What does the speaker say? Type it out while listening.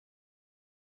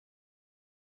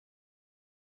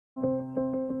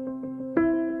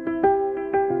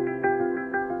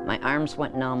arms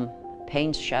went numb,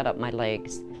 pain shot up my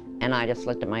legs, and I just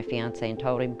looked at my fiancé and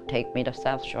told him, take me to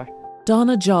South Shore.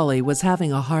 Donna Jolly was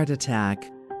having a heart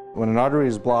attack. When an artery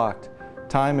is blocked,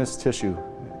 time is tissue.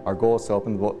 Our goal is to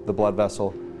open the blood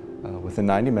vessel within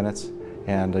 90 minutes,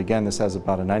 and again, this has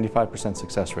about a 95%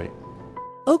 success rate.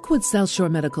 Oakwood South Shore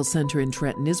Medical Center in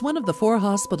Trenton is one of the 4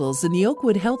 hospitals in the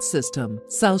Oakwood Health System.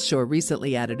 South Shore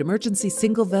recently added emergency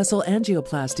single-vessel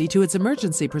angioplasty to its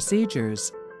emergency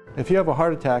procedures. If you have a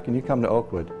heart attack and you come to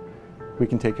Oakwood, we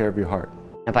can take care of your heart.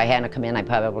 If I hadn't come in, I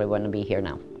probably wouldn't be here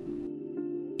now.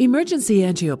 Emergency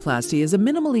angioplasty is a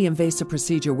minimally invasive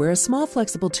procedure where a small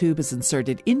flexible tube is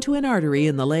inserted into an artery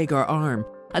in the leg or arm.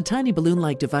 A tiny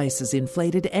balloon-like device is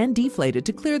inflated and deflated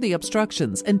to clear the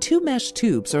obstructions, and 2 mesh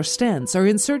tubes or stents are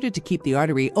inserted to keep the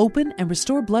artery open and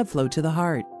restore blood flow to the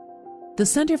heart. The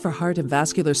Center for Heart and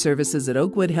Vascular Services at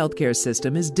Oakwood Healthcare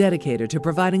System is dedicated to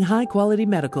providing high-quality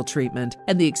medical treatment,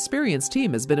 and the experienced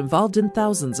team has been involved in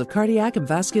thousands of cardiac and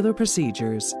vascular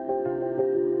procedures.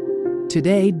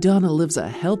 Today, Donna lives a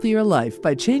healthier life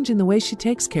by changing the way she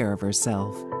takes care of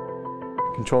herself.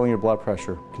 Controlling your blood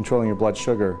pressure, controlling your blood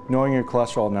sugar, knowing your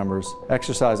cholesterol numbers,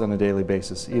 exercise on a daily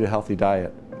basis, eat a healthy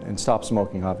diet, and stop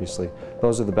smoking, obviously.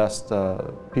 Those are the best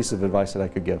pieces of advice that I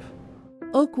could give.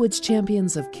 Oakwood's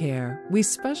Champions of Care. We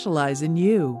specialize in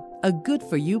you, a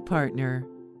good-for-you partner.